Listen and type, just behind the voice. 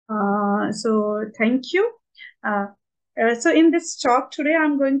So thank you. So in this talk today,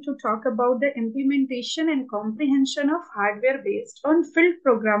 I'm going to talk about the implementation and comprehension of hardware based on field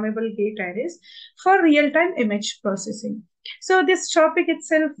programmable gate arrays for real-time image processing. So this topic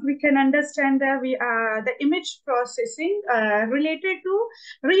itself, we can understand that the image processing related to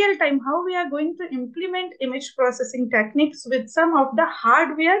real-time, how we are going to implement image processing techniques with some of the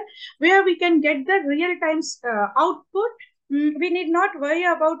hardware where we can get the real-time output. We need not worry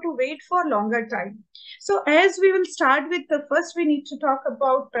about to wait for longer time. So as we will start with the first, we need to talk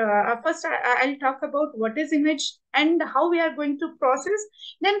about, I'll talk about what is image and how we are going to process.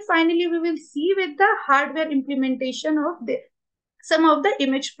 Then finally, we will see with the hardware implementation of some of the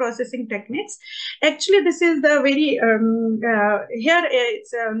image processing techniques. Actually, this is the very, here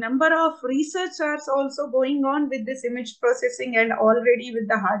it's a number of researchers also going on with this image processing and already with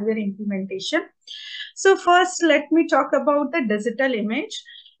the hardware implementation. So first, let me talk about the digital image.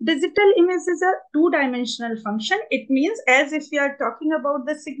 Digital image is a two-dimensional function. It means as if we are talking about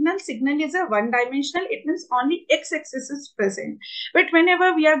the signal is a one-dimensional. It means only x-axis is present. But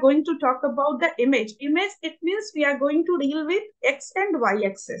whenever we are going to talk about the image, it means we are going to deal with x and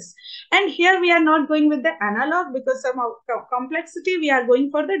y-axis. And here we are not going with the analog because some of complexity, we are going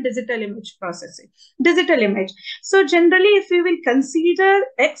for the digital image processing. Digital image. So generally, if we will consider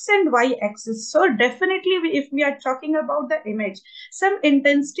x and y-axis, so definitely if we are talking about the image, some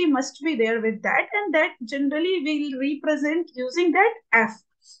intensity must be there with that, and that generally will represent using that f.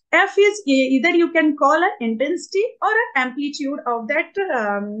 F is either you can call an intensity or an amplitude of that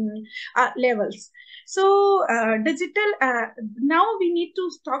levels. So digital, now we need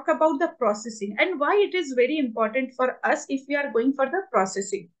to talk about the processing and why it is very important for us if we are going for the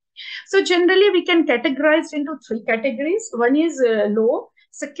processing. So generally we can categorize into three categories. One is low,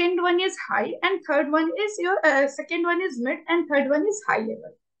 second one is high, and third one is your second one is mid, and third one is high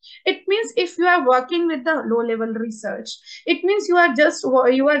level. It means if you are working with the low level research, it means you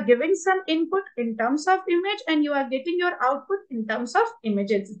are giving some input in terms of image and you are getting your output in terms of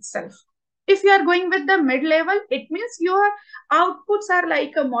images itself. If you are going with the mid level, it means your outputs are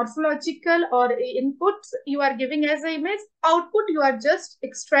like a morphological or inputs you are giving as an image. Output, you are just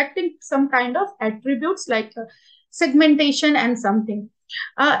extracting some kind of attributes like segmentation and something.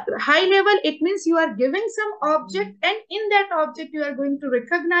 High level, it means you are giving some object, and in that object you are going to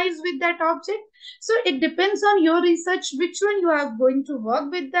recognize with that object. So it depends on your research which one you are going to work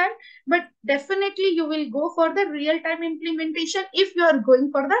with that, but definitely you will go for the real-time implementation if you are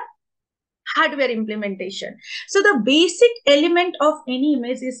going for the hardware implementation. So the basic element of any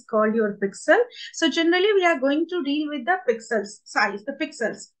image is called your pixel. So generally we are going to deal with the pixels size, the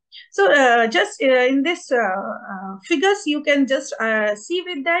pixels. So just in this figures, you can just see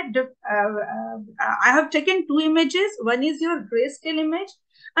with that. I have taken two images. One is your grayscale image.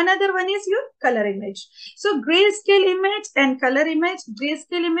 Another one is your color image. So grayscale image and color image.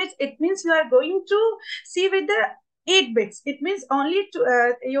 Grayscale image, it means you are going to see with the 8 bits. It means only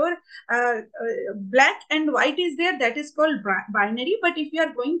to, your black and white is there. That is called binary. But if you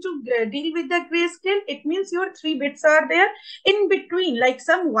are going to deal with the grayscale, it means your 3 bits are there. In between, like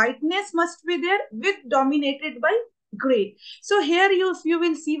some whiteness must be there with dominated by gray. So here you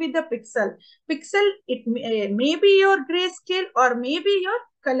will see with the pixel. Pixel, it may be your grayscale or maybe your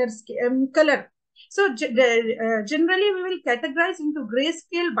color. So generally we will categorize into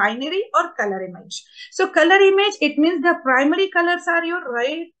grayscale, binary or color image. So color image, it means the primary colors are your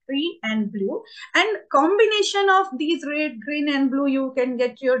red, green and blue, and combination of these red, green and blue, you can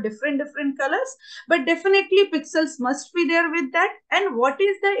get your different colors, but definitely pixels must be there with that. And what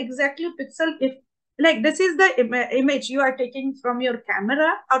is the exactly pixel? If like this is the image you are taking from your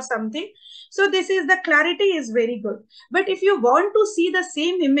camera or something, so this is the clarity is very good. But if you want to see the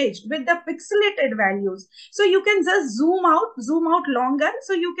same image with the pixelated values, so you can just zoom out longer,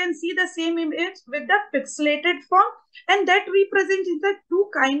 so you can see the same image with the pixelated form, and that represents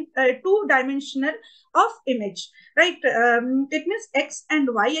the two dimensional of image, right? It means x and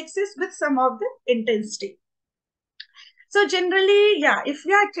y axis with some of the intensity. So generally, yeah, if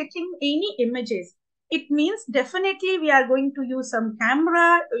we are taking any images, it means definitely we are going to use some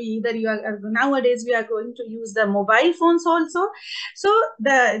camera. Either nowadays we are going to use the mobile phones also. So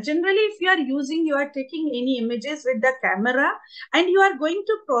generally if you are taking any images with the camera and you are going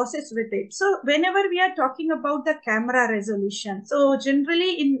to process with it. So whenever we are talking about the camera resolution, so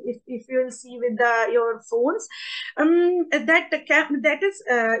generally if you will see with your phones, that is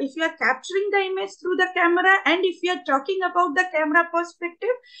if you are capturing the image through the camera, and if you are talking about the camera perspective,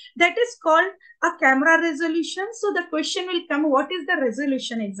 that is called a camera camera resolution. So the question will come, what is the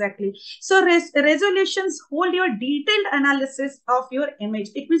resolution exactly? So resolutions hold your detailed analysis of your image.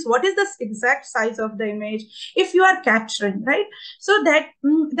 It means what is the exact size of the image if you are capturing, right? So that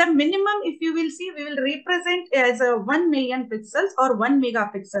the minimum, if you will see, we will represent as a 1 million pixels or 1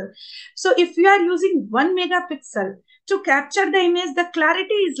 megapixel. So if you are using 1 megapixel to capture the image, the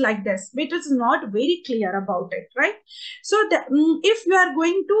clarity is like this, but it is not very clear about it, right? So if you are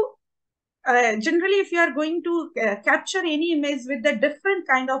going to generally, if you are going to capture any image with the different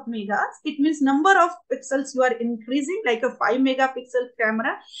kind of megas, it means number of pixels you are increasing, like a 5 megapixel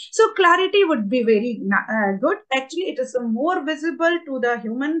camera. So clarity would be very good. Actually, it is more visible to the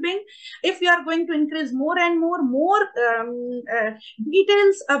human being. If you are going to increase more and more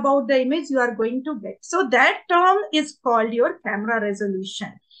details about the image you are going to get. So that term is called your camera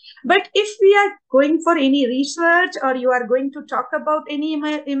resolution. But if we are going for any research or you are going to talk about any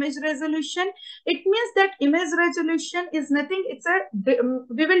image resolution, it means that image resolution is nothing. It's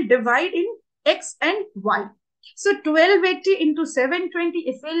we will divide in X and Y. So 1280 into 720,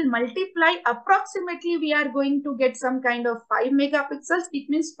 if we'll multiply, approximately we are going to get some kind of 5 megapixels. It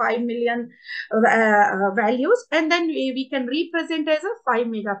means 5 million values. And then we can represent as a 5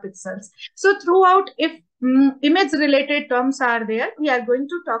 megapixels. So throughout, if image related terms are there, we are going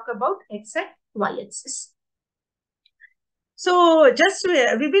to talk about X and Y axis. So just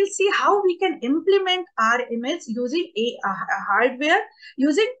we will see how we can implement our image using a hardware,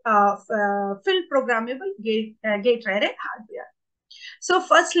 using field programmable gate array hardware. So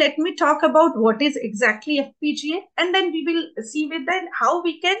first, let me talk about what is exactly FPGA, and then we will see with that how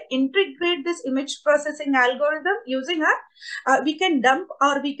we can integrate this image processing algorithm using our, we can dump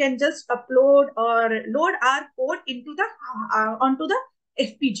or we can just upload or load our code into the onto the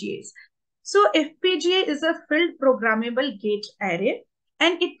FPGAs. So FPGA is a field programmable gate array,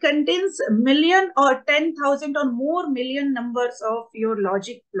 and it contains million or 10,000 or more million numbers of your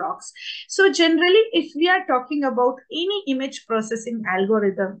logic blocks. So generally, if we are talking about any image processing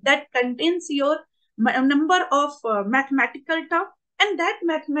algorithm that contains your number of mathematical terms, and that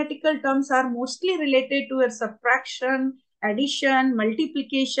mathematical terms are mostly related to your subtraction, addition,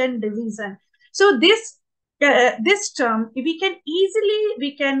 multiplication, division. So this term, we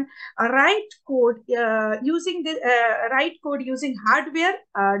can write code using hardware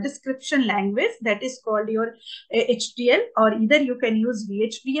description language that is called your HDL, or either you can use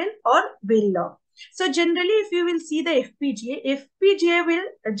VHDL or Verilog. So generally, if you will see the FPGA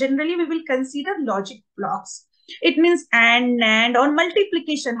will generally we will consider logic blocks. It means and on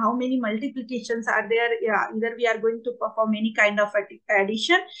multiplication, how many multiplications are there? Yeah, either we are going to perform any kind of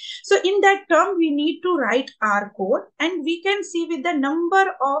addition. So in that term, we need to write our code, and we can see with the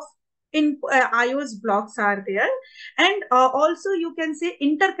number of IOS blocks are there, and also you can say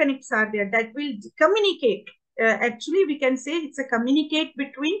interconnects are there that will communicate. Actually, we can say it's a communicate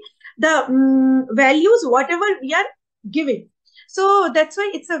between the values whatever we are giving. So that's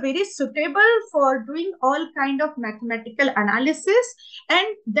why it's a very suitable for doing all kind of mathematical analysis, and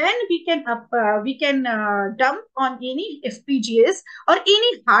then we can dump on any FPGAs or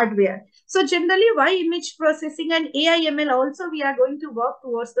any hardware. So generally, why image processing and AI/ML also we are going to work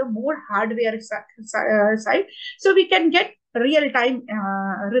towards the more hardware side, so we can get real-time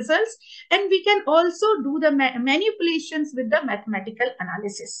results, and we can also do the manipulations with the mathematical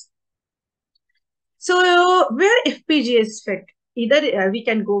analysis. So where FPGAs fit? Either we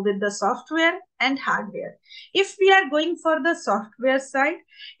can go with the software and hardware. If we are going for the software side,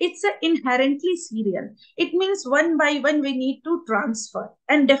 it's inherently serial. It means one by one we need to transfer,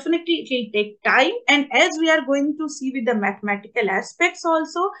 and definitely it will take time. And as we are going to see with the mathematical aspects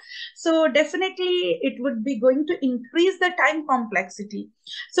also, so definitely it would be going to increase the time complexity.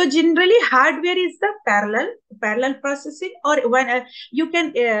 So generally hardware is the parallel processing, or when you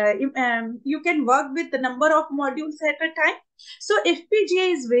can work with the number of modules at a time. So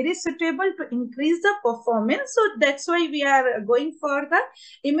FPGA is very suitable to increase the performance. So that's why we are going for the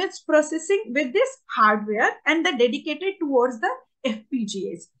image processing with this hardware and the dedicated towards the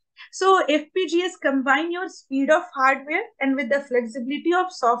FPGAs. So FPGAs combine your speed of hardware and with the flexibility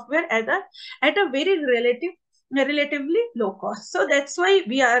of software at a very relatively low cost. So that's why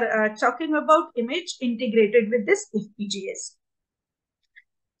we are talking about image integrated with this FPGAs.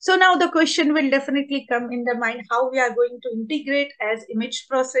 So now the question will definitely come in the mind, how we are going to integrate as image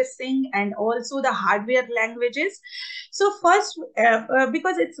processing and also the hardware languages. So first,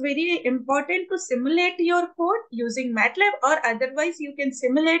 because it's very important to simulate your code using MATLAB, or otherwise you can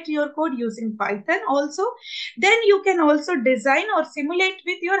simulate your code using Python also. Then you can also design or simulate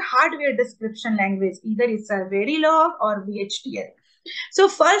with your hardware description language, either it's a Verilog or VHDL. So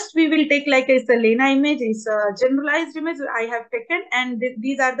first we will take like a Selena image, is a generalized image I have taken, and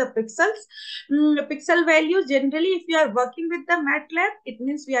these are the pixels. Pixel values, generally if we are working with the MATLAB, it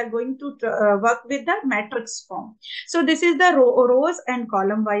means we are going to work with the matrix form. So this is the rows and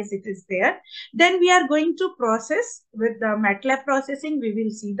column wise it is there. Then we are going to process with the MATLAB processing, we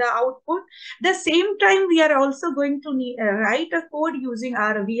will see the output. The same time we are also going to write a code using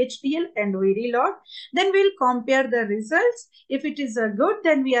our VHDL and Verilog. Then we'll compare the results. If it is good,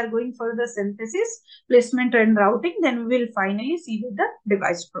 then we are going for the synthesis, placement and routing. Then we will finally see with the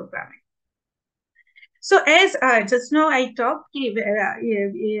device programming. So as just now I talked, MATLAB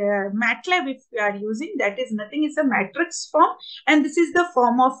if we are using, that is nothing, is a matrix form, and this is the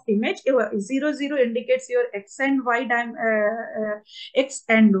form of image. 0, 0 indicates your x and y x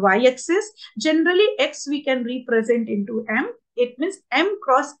and y axis. Generally, x we can represent into m. It means m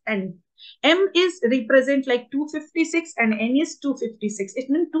cross n. M is represent like 256 and N is 256. It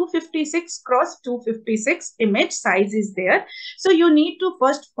means 256 cross 256 image size is there. So you need to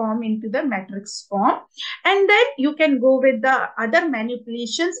first form into the matrix form, and then you can go with the other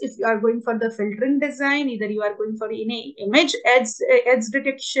manipulations. If you are going for the filtering design, either you are going for any image edge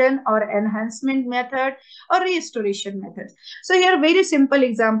detection or enhancement method or restoration methods. So here very simple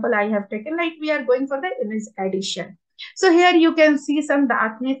example I have taken, like we are going for the image addition. So here you can see some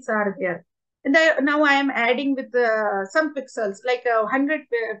darkness are there. Now I am adding with some pixels, like 100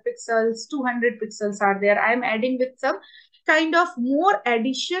 pixels, 200 pixels are there. I am adding with some kind of more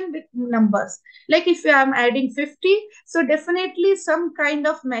addition with numbers. Like if I am adding 50, so definitely some kind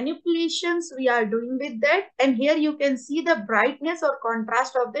of manipulations we are doing with that. And here you can see the brightness or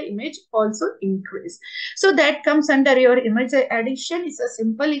contrast of the image also increase. So that comes under your image addition. It's a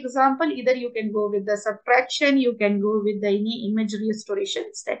simple example. Either you can go with the subtraction, you can go with the any image restoration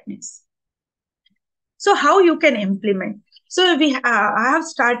techniques. So how you can implement? So I have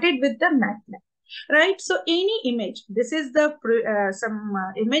started with the MATLAB. Right, so any image, this is the some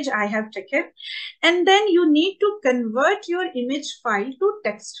image I have taken, and then you need to convert your image file to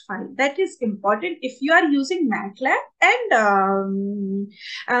text file. That is important if you are using MATLAB and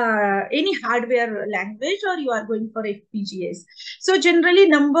any hardware language, or you are going for FPGAs. So generally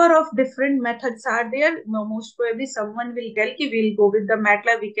number of different methods are there. Most probably someone will tell you we'll go with the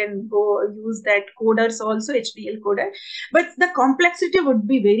MATLAB, we can go use that coders also, HDL coder, but the complexity would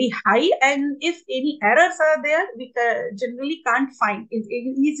be very high, and if any errors are there, we generally can't find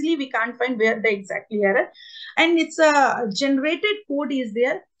easily. We can't find where the exactly error, and it's a generated code is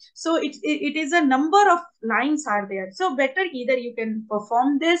there. So it is a number of lines are there. So better either you can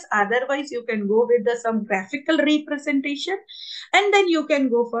perform this, otherwise you can go with the some graphical representation, and then you can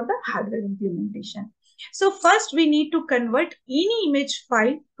go for the hardware implementation. So first we need to convert any image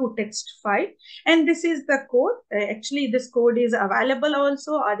file to text file, and this is the code. Actually this code is available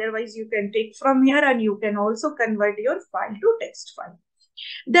also, otherwise you can take from here, and you can also convert your file to text file.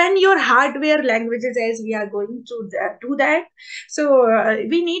 Then your hardware languages, as we are going to do that. So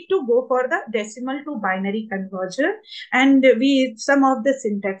we need to go for the decimal to binary conversion, and some of the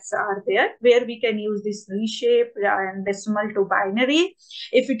syntax are there where we can use this reshape and decimal to binary.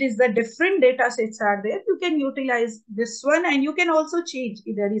 If it is the different data sets are there, you can utilize this one, and you can also change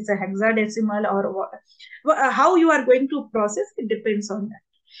either it's a hexadecimal or what, how you are going to process. It depends on that.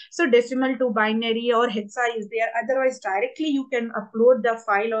 So decimal to binary or hexa is there. Otherwise, directly you can upload the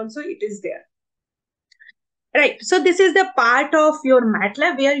file also, it is there. Right. So this is the part of your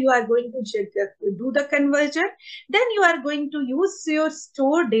MATLAB where you are going to do the conversion. Then you are going to use your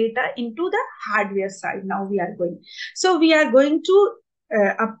store data into the hardware side. Now we are going. So we are going to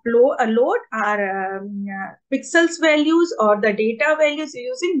load our pixels values or the data values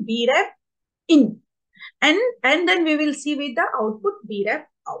using VRAM in. And then we will see with the output VRAM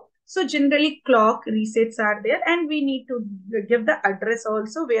out. So generally clock resets are there, and we need to give the address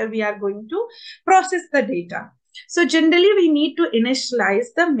also where we are going to process the data. So generally we need to initialize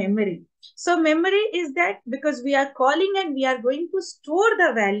the memory. So memory is that because we are calling and we are going to store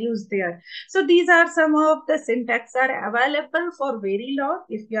the values there. So these are some of the syntax are available for Verilog.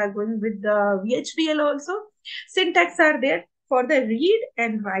 If you are going with the VHDL also, syntax are there for the read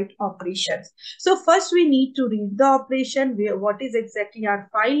and write operations. So first we need to read the operation, what is exactly our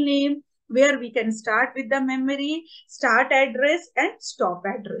file name, where we can start with the memory, start address and stop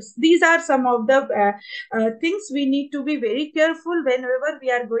address. These are some of the things we need to be very careful whenever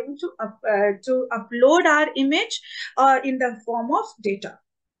we are going to upload our image in the form of data.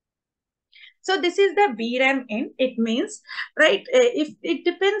 So this is the VRAM in. It means, right, if it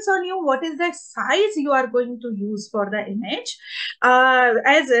depends on you, what is the size you are going to use for the image.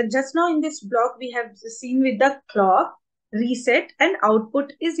 As just now in this block, we have seen with the clock. reset, and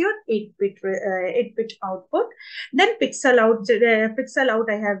output is your 8-bit output. Then pixel out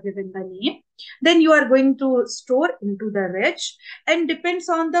I have given the name. Then you are going to store into the reg, and depends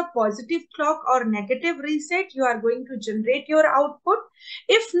on the positive clock or negative reset, you are going to generate your output.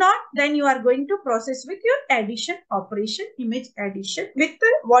 If not, then you are going to process with your addition operation, image addition with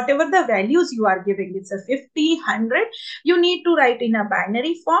whatever the values you are giving. It's a 50, 100. You need to write in a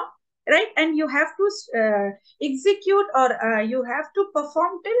binary form, right? And you have to execute, or you have to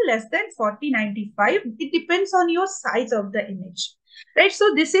perform till less than 4095. It depends on your size of the image, right?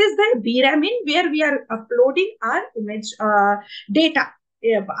 So this is the VRAM in where we are uploading our image data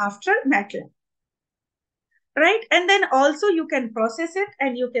after MATLAB, right? And then also you can process it,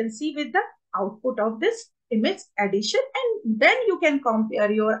 and you can see with the output of this image addition, and then you can compare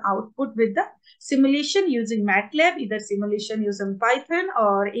your output with the simulation using MATLAB, either simulation using Python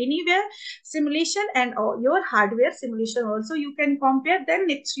or anywhere simulation, and your hardware simulation also you can compare. Then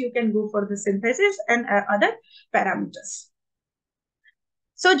next you can go for the synthesis and other parameters.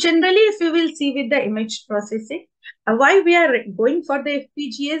 So generally, if you will see with the image processing, why we are going for the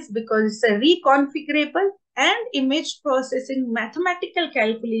FPGAs, because it's a reconfigurable, and image processing mathematical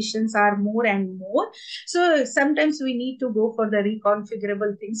calculations are more and more. So sometimes we need to go for the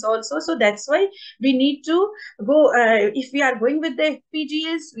reconfigurable things also. So that's why we need to go, if we are going with the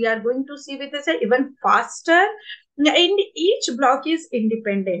FPGAs, we are going to see with this even faster. And each block is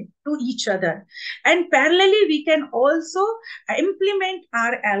independent to each other. And parallelly, we can also implement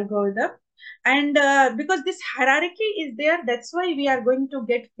our algorithm. And because this hierarchy is there, that's why we are going to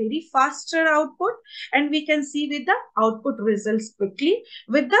get very faster output, and we can see with the output results quickly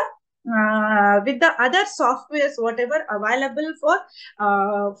with the other softwares whatever available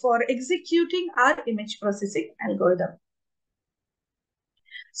for executing our image processing algorithm.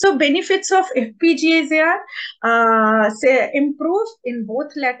 So benefits of FPGAs are improve in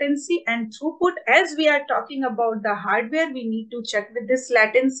both latency and throughput. As we are talking about the hardware, we need to check with this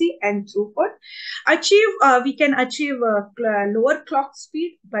latency and throughput. We can achieve lower clock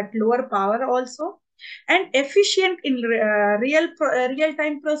speed, but lower power also. And efficient in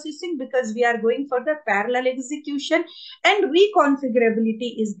real-time processing, because we are going for the parallel execution, and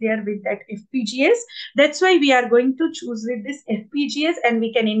reconfigurability is there with that FPGAs. That's why we are going to choose with this FPGAs, and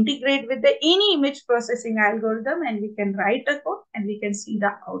we can integrate with any image processing algorithm, and we can write a code and we can see the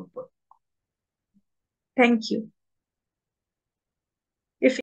output. Thank you.